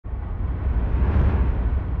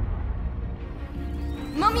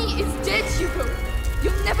dead, Hugo.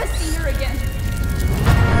 You'll never see her again.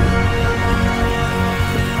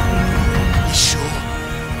 Be sure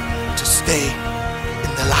to stay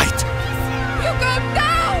in the light. Hugo,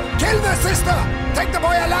 no! Kill the sister! Take the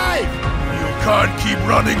boy alive! You can't keep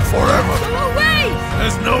running forever. Go away!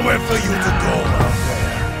 There's nowhere for you to go out there.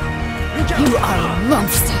 You are a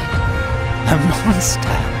monster. A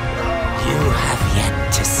monster. You have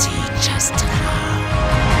yet to see just how.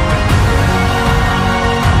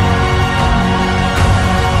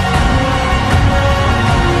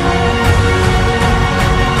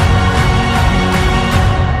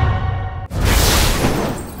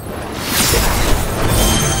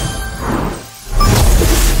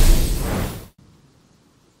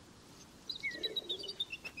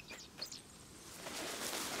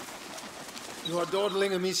 You are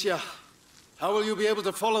dawdling, Amicia. How will you be able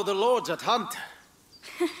to follow the lords at hunt?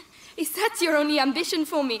 Is that your only ambition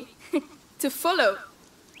for me? To follow?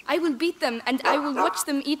 I will beat them, and I will watch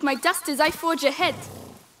them eat my dust as I forge ahead.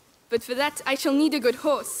 But for that, I shall need a good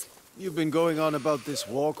horse. You've been going on about this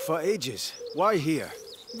walk for ages. Why here?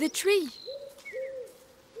 The tree.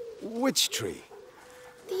 Which tree?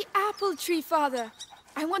 The apple tree, Father.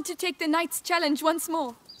 I want to take the Knight's challenge once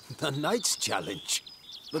more. The Knight's challenge?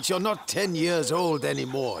 But you're not 10 years old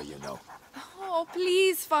anymore, you know. Oh,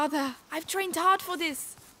 please, Father. I've trained hard for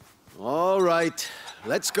this. All right,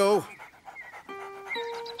 let's go.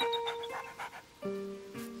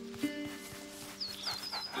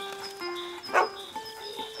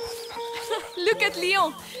 Look at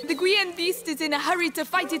Leon. The Guyenne beast is in a hurry to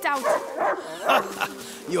fight it out.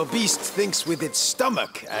 Your beast thinks with its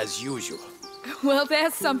stomach, as usual. Well,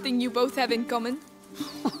 there's something you both have in common.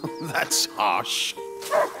 That's harsh.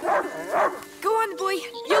 Go on, boy.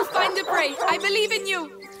 You'll find the prey. I believe in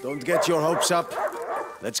you. Don't get your hopes up.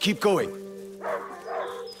 Let's keep going.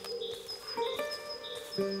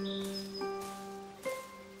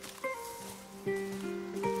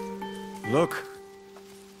 Look.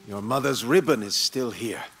 Your mother's ribbon is still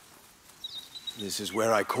here. This is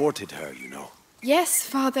where I courted her, you know. Yes,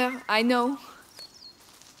 Father, I know.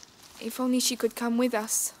 If only she could come with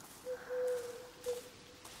us.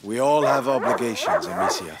 We all have obligations,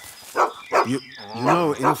 Amicia. You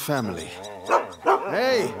know, in a family.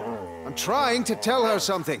 Hey, I'm trying to tell her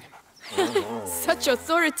something. Such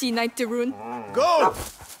authority, Knight de Rune. Go!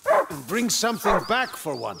 And bring something back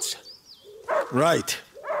for once. Right.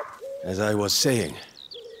 As I was saying,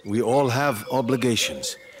 we all have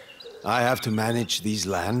obligations. I have to manage these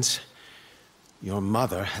lands. Your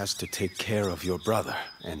mother has to take care of your brother,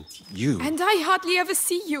 and you... And I hardly ever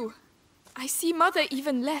see you. I see Mother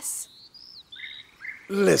even less.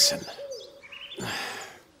 Listen.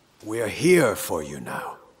 We're here for you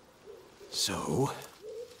now. So...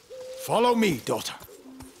 follow me, daughter.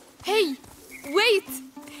 Hey, wait!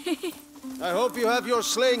 I hope you have your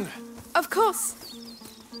sling. Of course.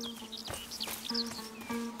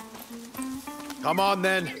 Come on,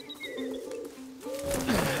 then.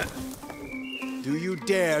 Do you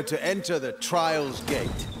dare to enter the Trials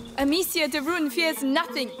Gate? Amicia de Rune fears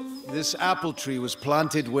nothing. This apple tree was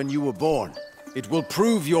planted when you were born. It will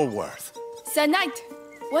prove your worth. Sir Knight,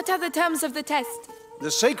 what are the terms of the test? The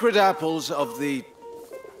sacred apples of the...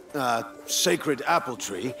 sacred apple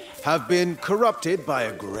tree have been corrupted by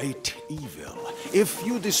a great evil. If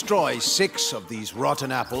you destroy 6 of these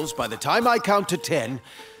rotten apples by the time I count to 10,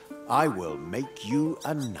 I will make you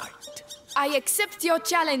a knight. I accept your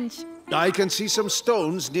challenge. I can see some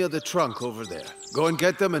stones near the trunk over there. Go and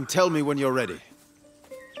get them and tell me when you're ready.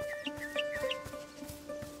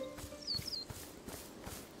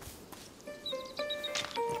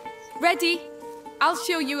 Ready? I'll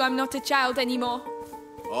show you I'm not a child anymore.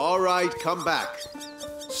 All right, come back.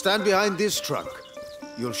 Stand behind this trunk.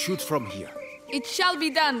 You'll shoot from here. It shall be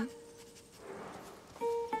done.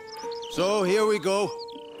 So, here we go.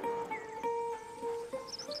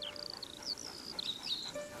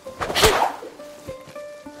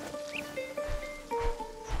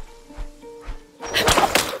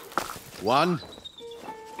 One,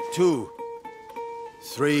 2,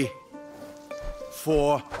 3,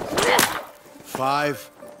 4, 5.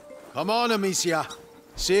 Come on, Amicia.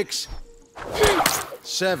 6,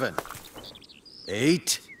 7,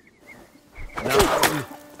 8, 9,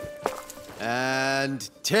 and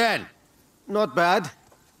 10. Not bad.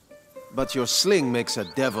 But your sling makes a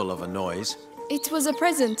devil of a noise. It was a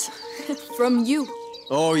present. From you.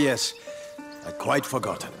 Oh, yes. I'd quite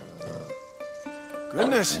forgotten.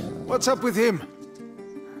 Goodness, what's up with him?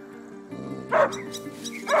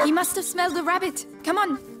 He must have smelled the rabbit. Come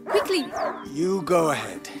on, quickly. You go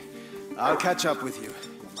ahead. I'll catch up with you.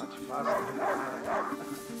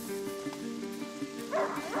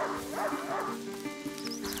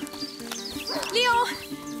 Leon!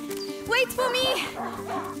 Wait for me!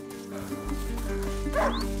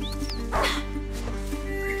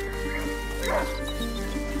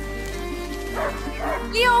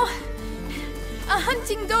 Leon! A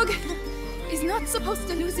hunting dog is not supposed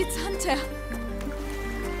to lose its hunter.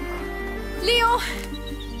 Leon!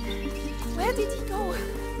 Where did he go?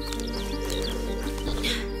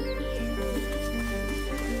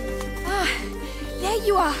 Ah, there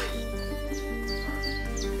you are.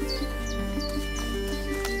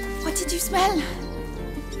 What did you smell?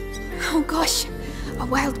 Oh gosh, a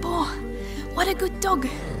wild boar. What a good dog.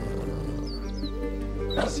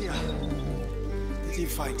 Alicia, did you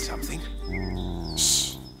find something?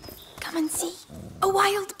 Shh, come and see. A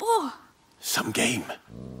wild boar. Some game.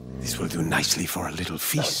 This will do nicely for a little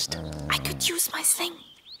feast. I could use my sling.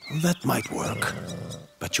 That might work,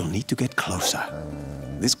 but you'll need to get closer.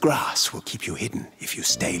 This grass will keep you hidden if you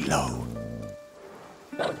stay low.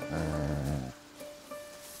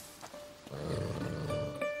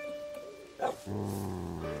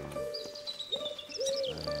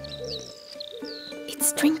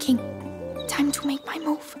 It's drinking. Time to make my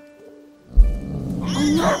move. Oh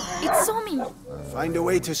no, it saw me. Find a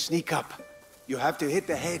way to sneak up. You have to hit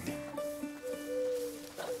the head.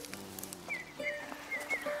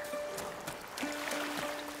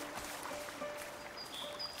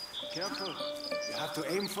 Careful. You have to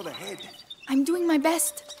aim for the head. I'm doing my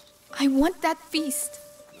best. I want that feast.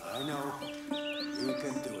 I know. You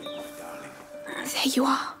can do it, my darling. There you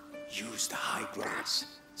are. Use the high grass.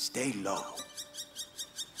 Stay low.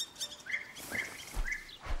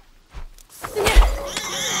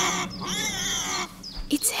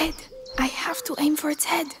 Its head. I have to aim for its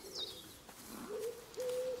head.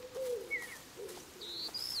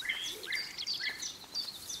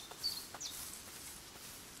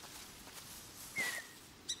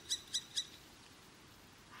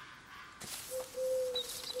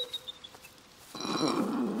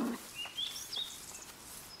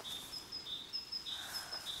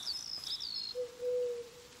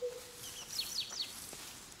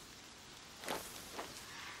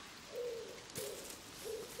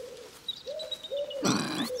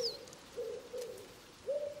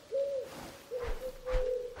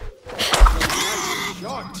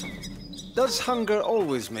 Does hunger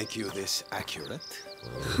always make you this accurate?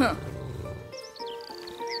 Huh.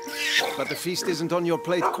 But the feast isn't on your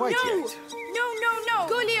plate quite yet. No!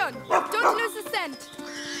 Go, Leon! Don't lose the scent!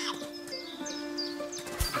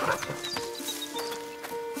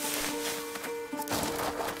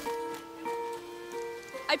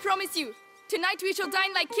 I promise you, tonight we shall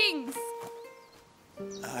dine like kings!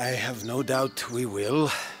 I have no doubt we will.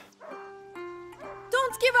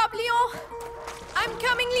 Don't give up, Leon! I'm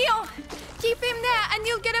coming, Leon! Keep him there and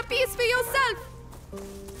you'll get a piece for yourself!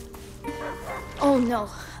 Oh no,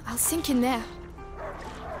 I'll sink in there.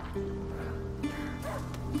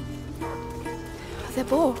 The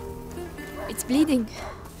boar. It's bleeding.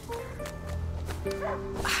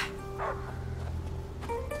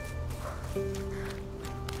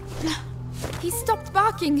 He stopped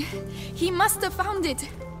barking. He must have found it.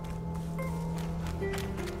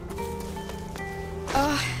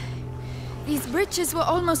 These britches were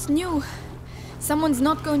almost new. Someone's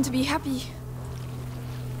not going to be happy.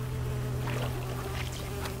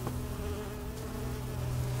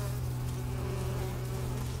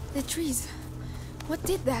 The trees. What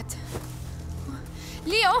did that?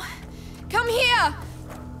 Leo! Come here!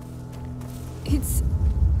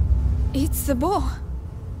 It's the boar.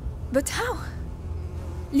 But how?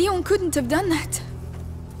 Leon couldn't have done that.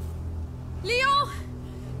 Leo!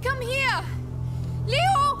 Come here!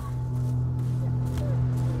 Leo!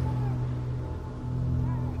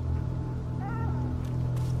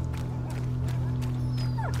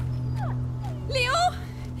 Leo!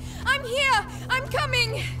 I'm here! I'm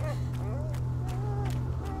coming!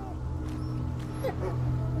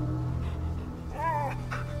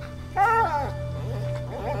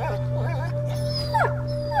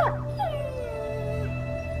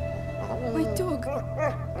 My dog.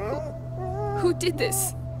 Who did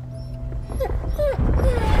this?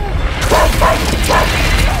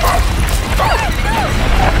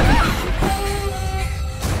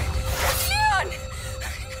 Leon!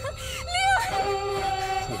 Leon!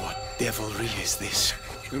 What devilry is this?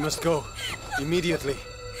 We must go. Immediately.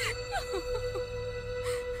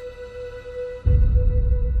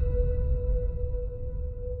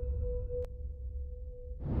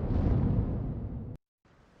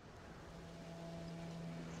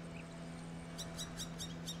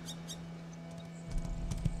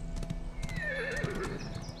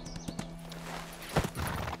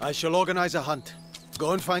 I shall organize a hunt.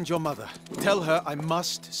 Go and find your mother. Tell her I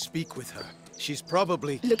must speak with her. She's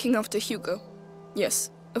probably... Looking after Hugo. Yes,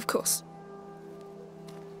 of course.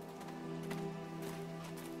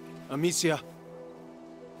 Amicia.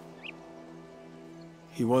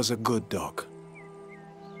 He was a good dog.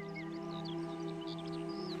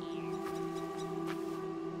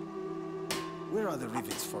 Where are the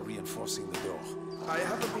rivets for reinforcing the door? I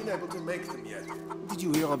haven't been able to make them yet. Did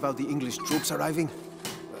you hear about the English troops arriving?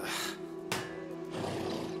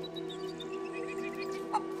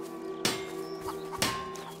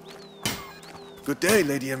 Good day,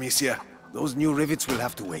 Lady Amicia. Those new rivets will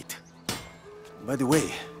have to wait. By the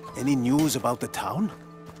way, any news about the town?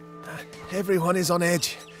 Everyone is on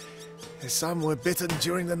edge. Some were bitten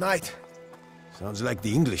during the night. Sounds like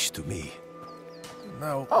the English to me.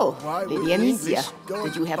 Now, Oh, why would Lady the Amicia, English go did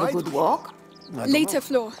and you have a bite good people? walk? Later,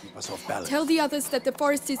 Flor. Keep us off balance. Tell the others that the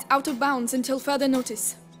forest is out of bounds until further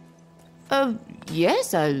notice.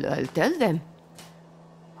 Yes, I'll tell them.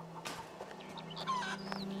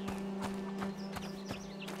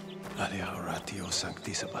 Alea oratio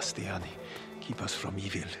sancti Sebastiani, keep us from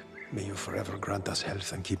evil. May you forever grant us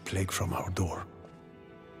health and keep plague from our door.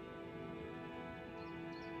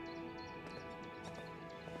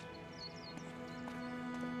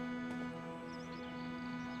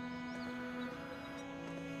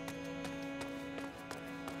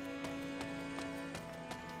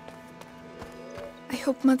 I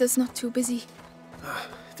hope Mother's not too busy.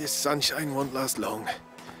 This sunshine won't last long.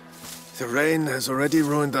 The rain has already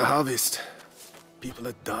ruined the harvest. People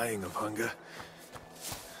are dying of hunger.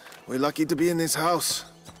 We're lucky to be in this house.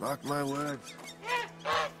 Mark my words.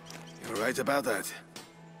 You're right about that.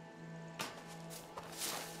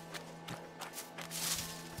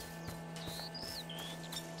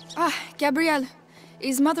 Ah, Gabrielle.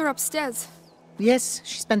 Is Mother upstairs? Yes,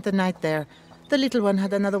 she spent the night there. The little one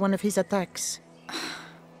had another one of his attacks.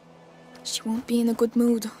 She won't be in a good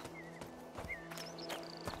mood.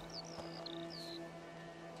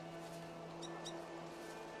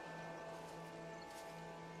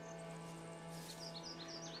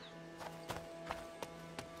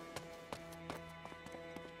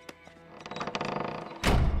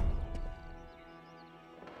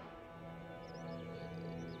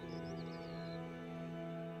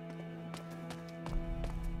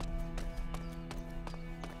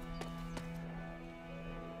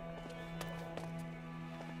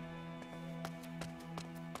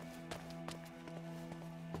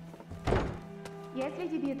 Yes,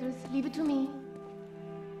 Lady Beatrice, leave it to me.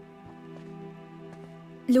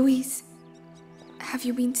 Louise, have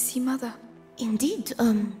you been to see Mother? Indeed,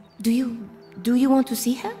 do you want to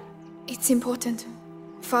see her? It's important.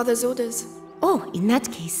 Father's orders. Oh, in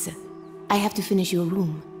that case, I have to finish your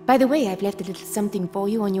room. By the way, I've left a little something for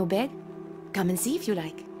you on your bed. Come and see if you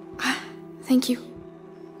like. Ah, thank you.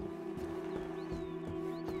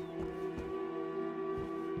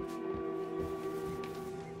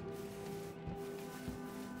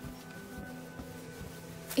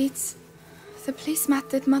 It's the placemat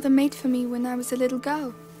that Mother made for me when I was a little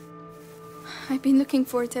girl. I've been looking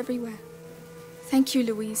for it everywhere. Thank you,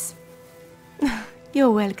 Louise. You're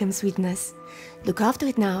welcome, sweetness. Look after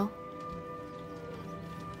it now.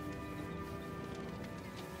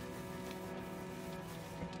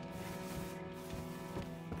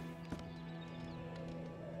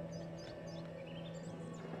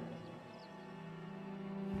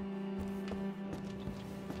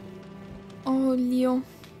 Oh, Leon.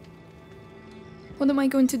 What am I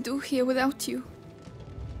going to do here without you?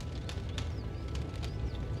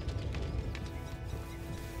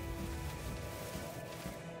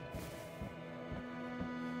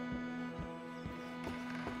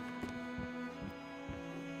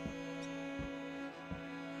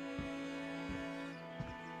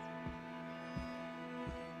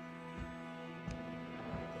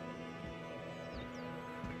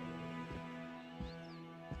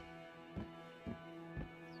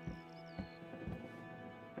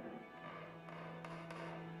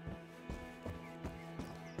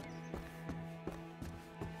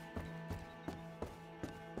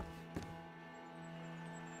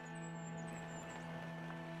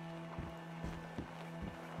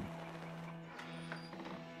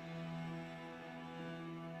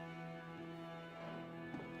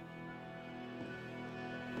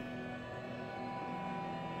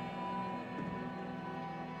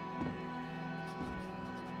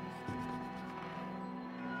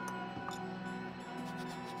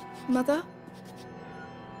 Mother?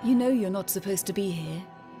 You know you're not supposed to be here.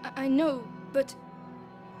 I know, but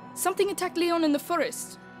something attacked Leon in the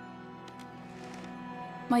forest.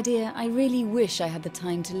 My dear, I really wish I had the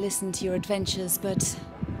time to listen to your adventures, but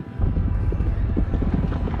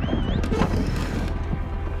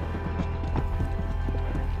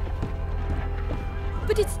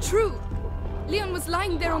But it's true. Leon was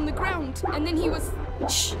lying there on the ground, and then he was...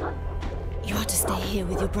 Shh! You are to stay here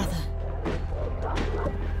with your brother.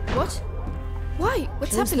 What? Why?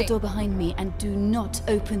 What's Close happening? the door behind me and do not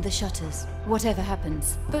open the shutters, whatever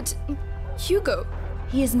happens. But... Hugo...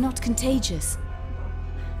 He is not contagious.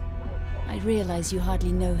 I realize you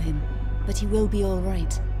hardly know him, but he will be all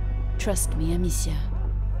right. Trust me, Amicia.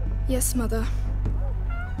 Yes, Mother.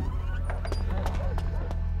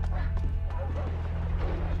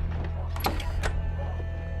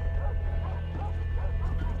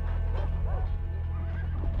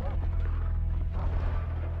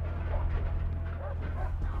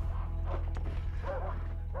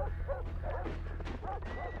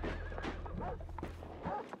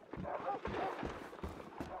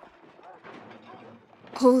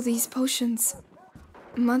 All these potions.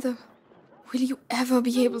 Mother, will you ever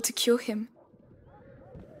be able to cure him?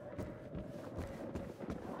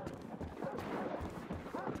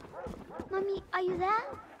 Mommy, are you there?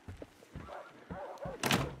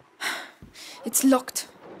 It's locked.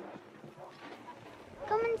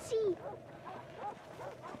 Come and see.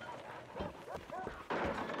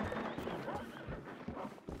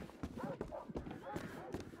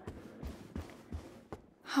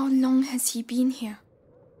 How long has he been here?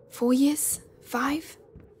 4 years? 5?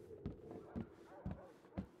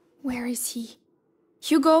 Where is he?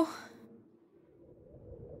 Hugo?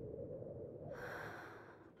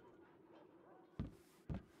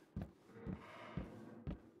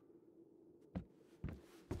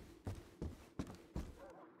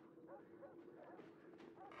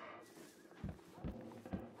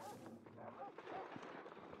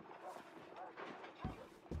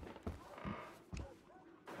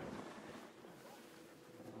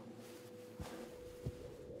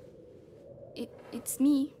 It's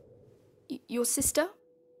me. Your sister?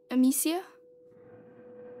 Amicia?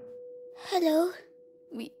 Hello.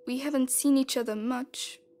 We haven't seen each other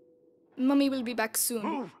much. Mummy will be back soon.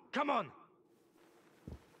 Move! Come on!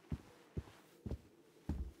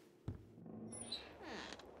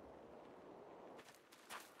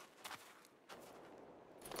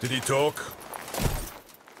 Did he talk?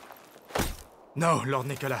 No, Lord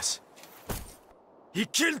Nicholas. He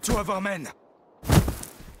killed 2 of our men!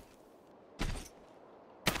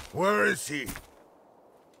 Where is he?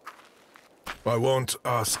 I won't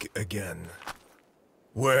ask again.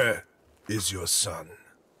 Where is your son?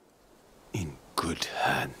 In good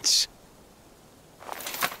hands.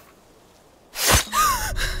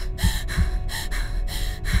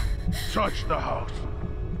 Search the house.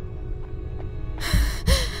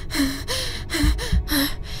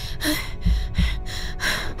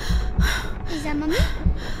 Is that Mommy?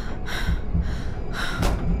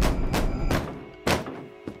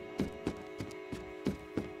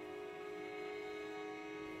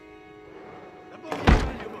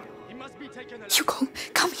 Hugo,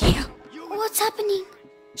 come here. What's happening?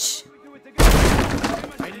 Shh.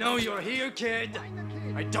 I know you're here, kid.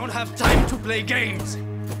 I don't have time to play games.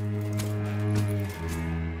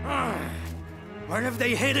 Where have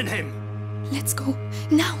they hidden him? Let's go.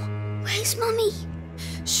 Now. Where's Mommy?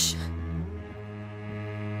 Shh.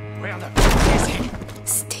 Where the f is he?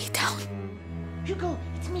 Stay down. Hugo,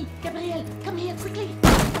 it's me, Gabrielle. Come here, quickly.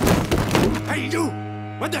 Hey, you!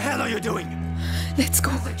 What the hell are you doing? Let's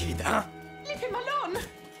go. The kid, huh? Leave him alone.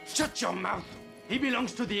 Shut your mouth. He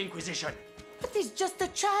belongs to the Inquisition. But he's just a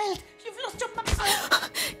child. You've lost your mother.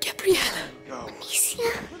 Gabrielle. Go.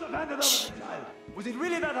 Amicia. Was it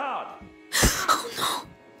really that hard? Oh no.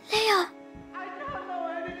 Leia.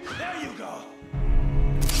 There you go.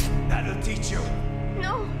 That'll teach you.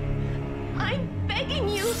 No. I'm begging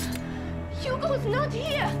you. Hugo's not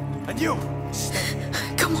here. And you, stay.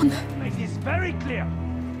 Come on. Make this very clear.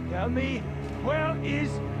 Tell me, where is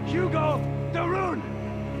Hugo the Rune?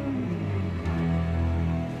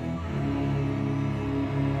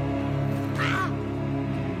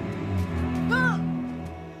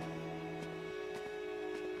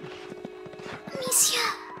 Amicia.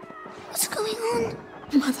 What's going on?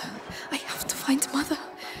 Mother. I have to find Mother.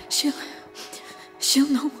 She'll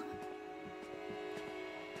know.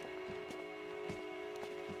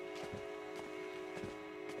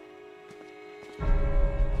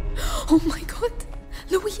 Oh my god.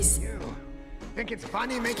 Louise. You think it's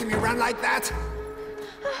funny making me run like that?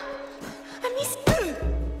 Amicia.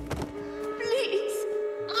 Please.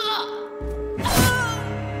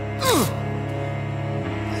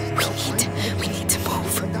 We need to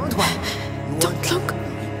move. Don't worry. Don't look.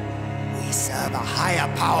 We serve a higher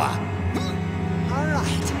power. All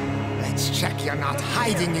right. Let's check you're not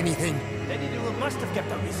hiding anything. Lady Duel must have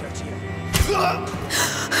kept our research here. No.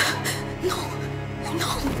 No,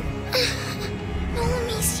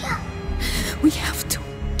 We have to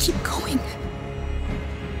keep going.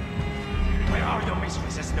 Where are your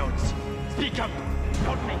mistress's notes? Speak up!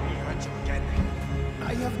 Don't make me hurt you again.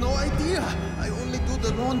 I have no idea. I only do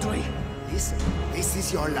the laundry. Listen, this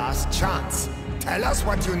is your last chance. Tell us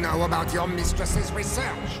what you know about your mistress's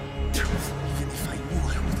research. Even if I knew,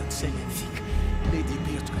 I wouldn't say anything. Lady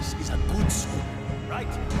Beatrice is a good soul. Right,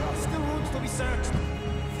 there are still rooms to be searched.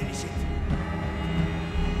 Finish it.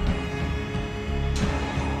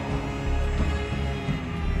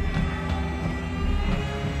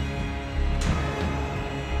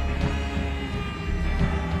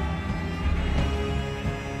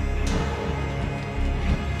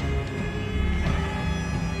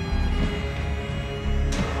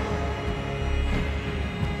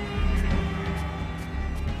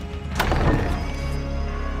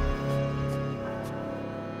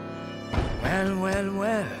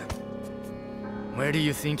 Well. Where do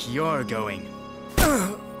you think you're going?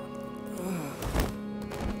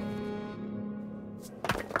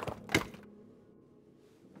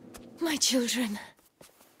 My children.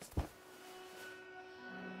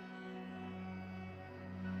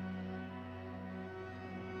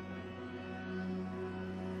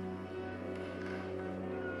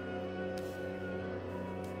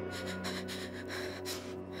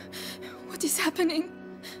 What is happening?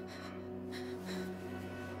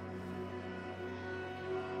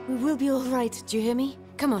 We will be all right, do you hear me?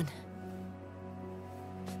 Come on.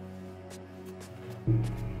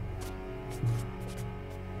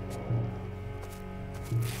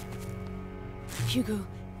 Hugo,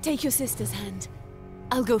 take your sister's hand.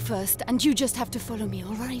 I'll go first, and you just have to follow me,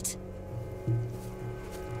 all right?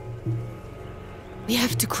 We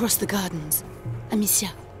have to cross the gardens. Amicia,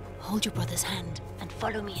 hold your brother's hand and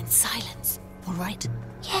follow me in silence, all right?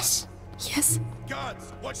 Yes. Yes,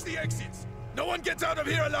 Guards, watch the exits. No one gets out of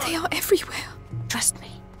here alive. they are everywhere. Trust me.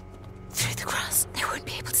 Through the grass, they won't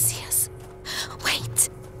be able to see us. Wait.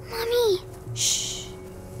 Mommy. Shh.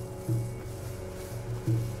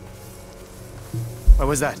 What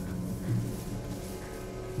was that?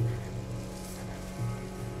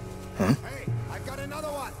 Hey, I've got another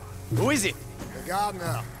one. Who is it? The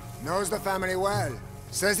gardener. Knows the family well.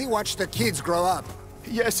 Says he watched the kids grow up.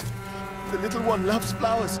 Yes, the little one loves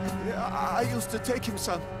flowers. I used to take him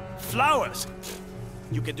some. Flowers!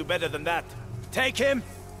 You can do better than that. Take him.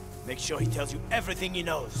 Make sure he tells you everything he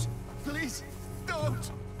knows. Please,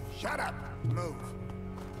 don't. Shut up. Move.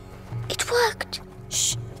 It worked.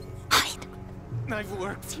 Shh. Hide. I've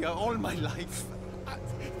worked here all my life.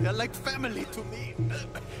 They're like family to me.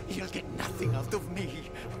 You'll get nothing out of me.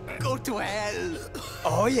 Go to hell.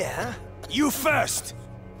 Oh, yeah? You first!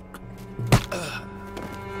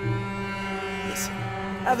 Listen,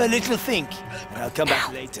 have a little think. I'll come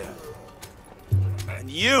back later. And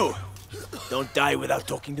you! Don't die without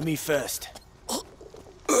talking to me first.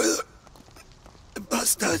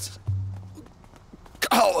 Bastards.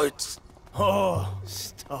 Cowards. Oh,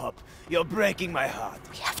 stop. You're breaking my heart.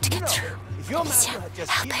 We have to get through. If your Amicia, man had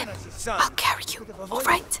just help given him. us his son, I'll carry you. All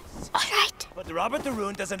right. All right. but Robert de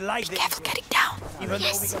Rune doesn't like Be this. careful getting down. Even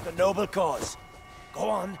though we got a noble cause. Go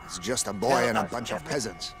on. It's just a boy and a bunch of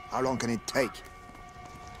peasants. How long can it take?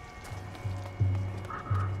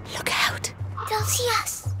 Look out. They'll see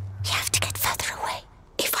us. We have to get further away.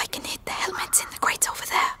 If I can hit the helmets in the grate over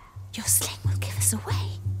there, Your sling will give us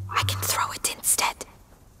away. I can throw it instead.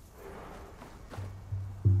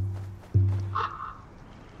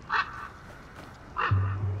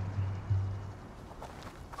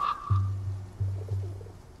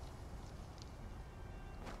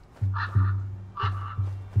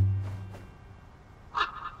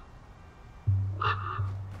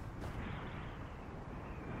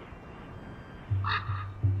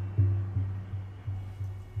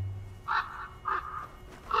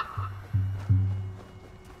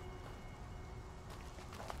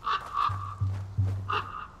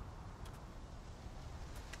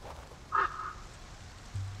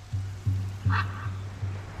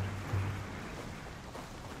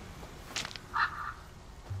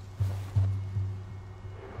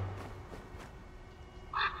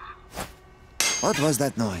 What was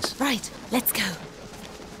that noise? Right, let's go.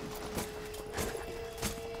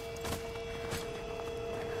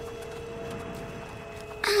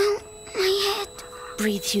 Ow, my head.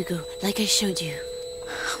 Breathe, Hugo, like I showed you.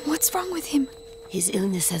 What's wrong with him? His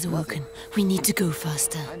illness has awoken. We need to go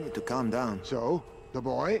faster. I need to calm down. So, the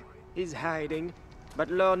boy? He's hiding, but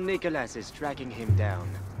Lord Nicholas is tracking him down.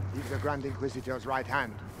 He's the Grand Inquisitor's right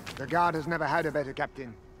hand. The Guard has never had a better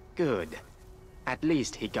captain. Good. At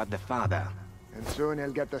least he got the father. And soon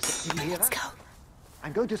he'll get the... Did you hear Let's that? go.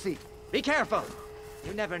 I'm going to see. Be careful!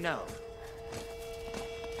 You never know.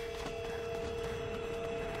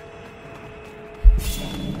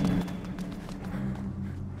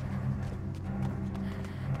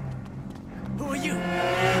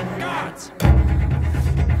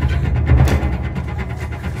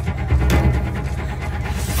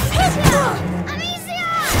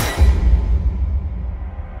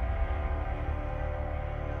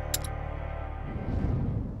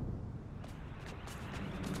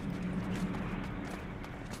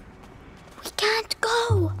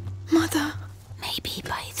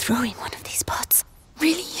 throwing one of these pots.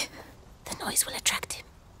 Really? The noise will attract him.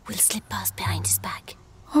 We'll slip past behind his back.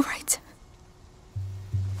 All right.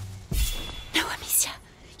 No, Amicia.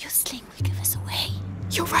 Your sling will give us away.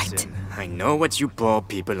 You're right. Listen, I know what you poor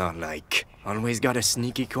people are like. Always got a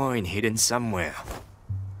sneaky coin hidden somewhere.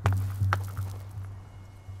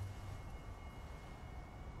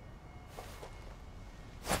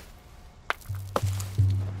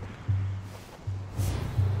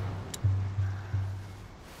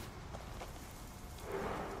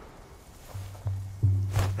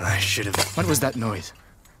 I should have... What was that noise?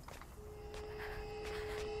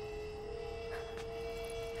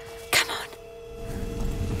 Come on.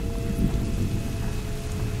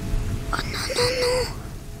 Oh, no.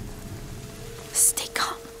 Stay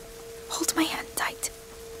calm. Hold my hand tight.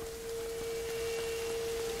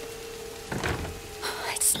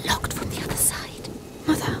 It's locked from the other side.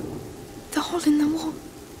 Mother, the hole in the wall.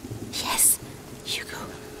 Yes, Hugo,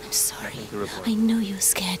 I'm sorry. I know you're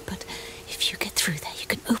scared, but if you get through there, you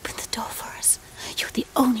can open the door for us. You're the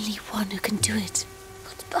only one who can do it.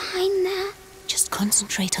 What's behind there? Just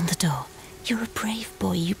concentrate on the door. You're a brave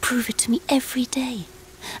boy. You prove it to me every day.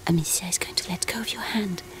 Amicia is going to let go of your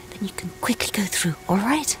hand. Then you can quickly go through, all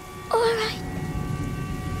right? All right.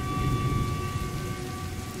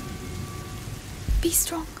 Be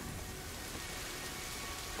strong.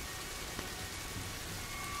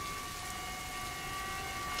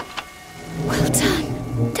 Well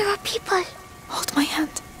done. There are people. Hold my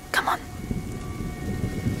hand. Come on.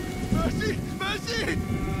 Mercy! Mercy!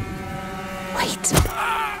 Wait.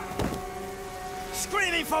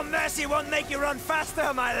 Screaming for mercy won't make you run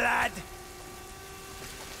faster, my lad!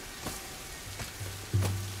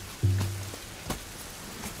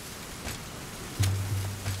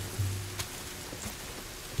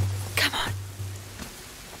 Come on.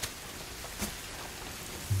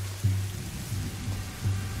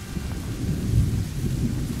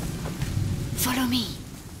 Follow me.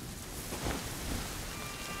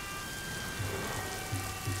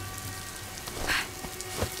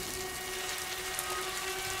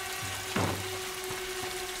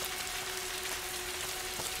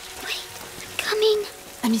 Coming.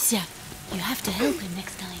 Amicia, you have to help him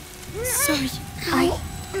next time. Sorry. Ow.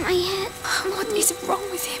 My head. What is wrong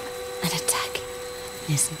with him? An attack.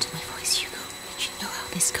 Listen to my voice, Hugo. You know how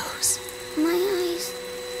this goes. My eyes.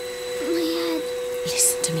 My head.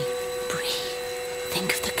 Listen to me. Breathe.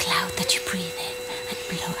 Think of the cloud that you breathe in and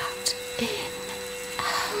blow out. In,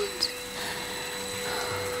 out.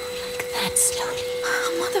 Like that, slowly.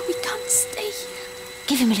 Mother, we can't stay here.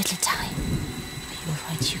 Give him a little time. Are you all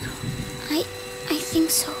right, Hugo? I think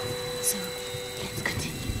so. So, let's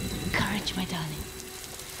continue. Courage, my darling.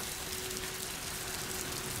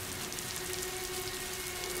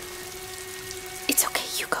 It's okay,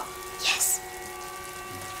 Hugo. Yes.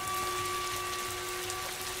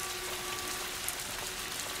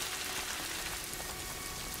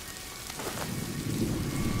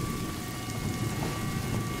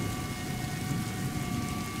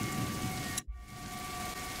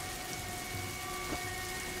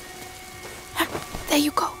 There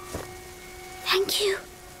you go. Thank you.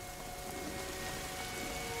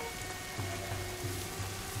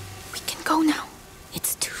 We can go now.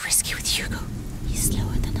 It's too risky with Hugo. He's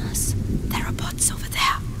slower than us. There are bots over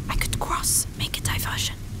there. I could cross, make a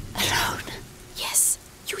diversion. Alone? Yes,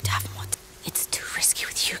 you'd have more. It's too risky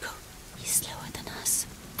with Hugo. He's slower than us.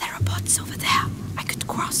 There are bots over there. I could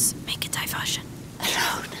cross, make a diversion.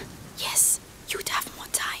 Alone? Yes, you'd have more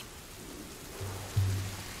time.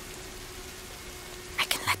 I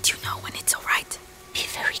can let you know when it's all right. Be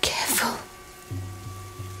very careful.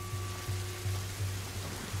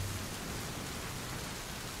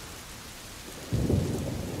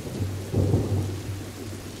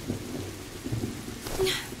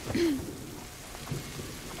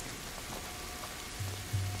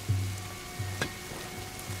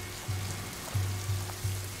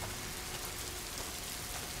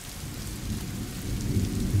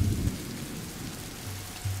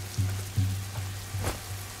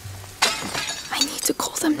 I need to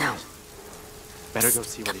call them now. Better go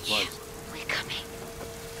see what it was. We're coming.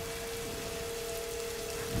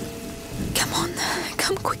 Come on,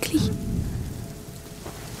 come quickly.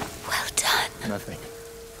 Well done. Nothing.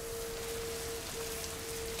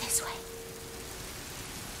 This way.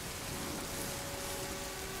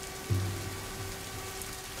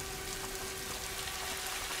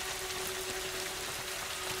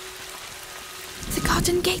 The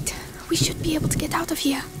garden gate. We should be able to get out of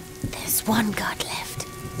here. There's one guard left.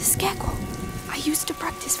 The scarecrow. I used to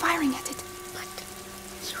practice firing at it. But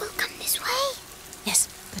he will come this way. Yes,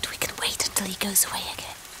 but we can wait until he goes away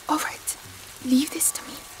again. All right. Leave this to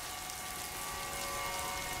me.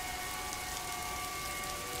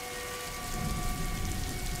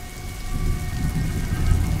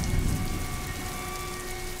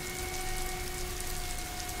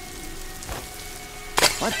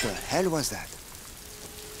 What the hell was that?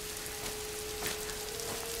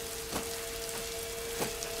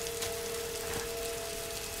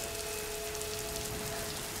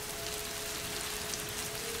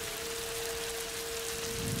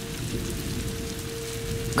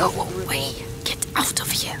 Go away. Get out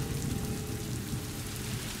of here.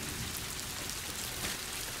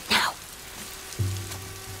 Now.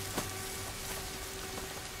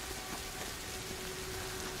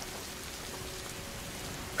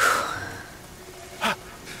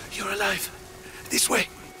 You're alive. This way.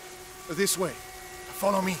 This way.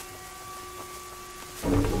 Follow me.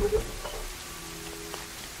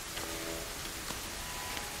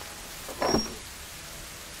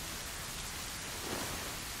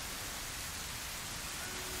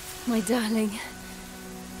 My darling.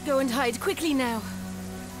 Go and hide quickly now.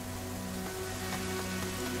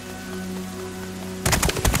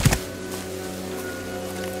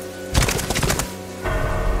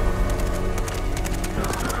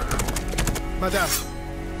 Madame,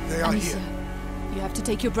 they are Amicia, here. you have to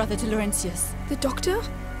take your brother to Laurentius. The doctor?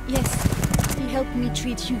 Yes, he helped me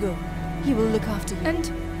treat Hugo. He will look after you.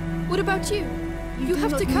 And what about you? You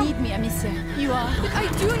have to come. You need me, Amicia. You are. But I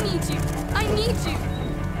do need you. I need you.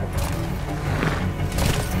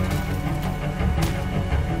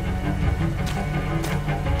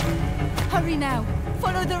 Hurry now.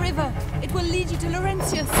 Follow the river. It will lead you to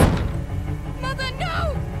Laurentius. Mother,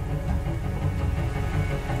 no!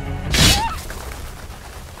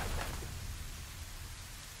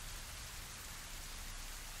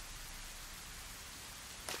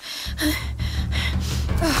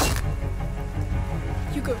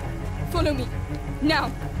 Hugo, follow me.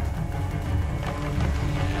 Now.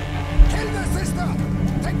 Kill the sister!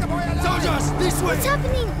 Take the boy alive! Soldiers, this way! What's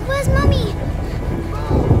happening? Where's Mommy?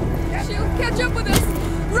 She'll catch up with us.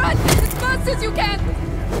 Run as fast as you can.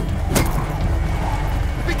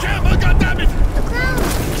 Be careful, goddammit! The ground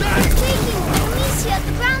is shaking. Amicia,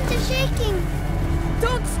 the ground is shaking.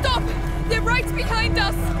 Don't stop. They're right behind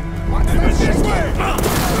us. What's that shaking?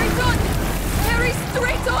 Straight on. Harry,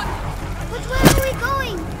 straight on. But where are we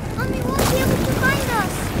going? Mommy won't be able to find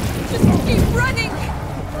us. Just keep running.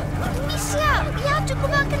 Amicia, we have to go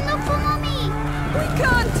back and look for Mommy. We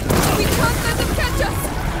can't. We can't let them catch us.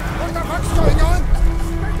 What the fuck's going on?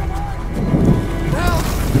 Help!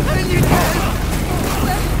 I need help!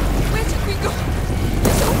 Where did we go?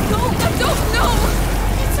 I don't know! I don't know!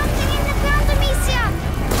 There's something in the ground, Amicia.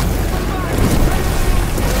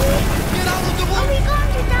 Get out of the Are we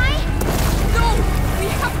going to die? No! We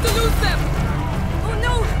have to lose them! Oh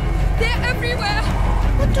no! They're everywhere!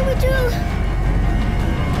 What do we do?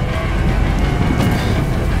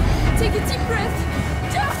 Take a deep breath.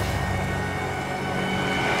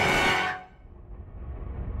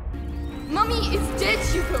 Mummy is dead,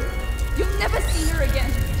 Hugo. You'll never see her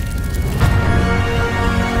again.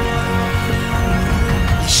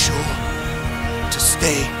 Be sure to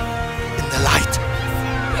stay in the light.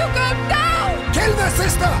 Hugo, now! Kill the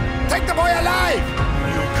sister! Take the boy alive!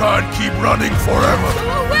 You can't keep running forever.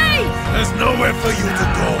 Go away! There's nowhere for you to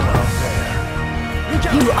go out there.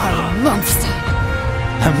 You are a monster.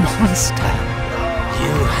 A monster.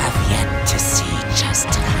 You have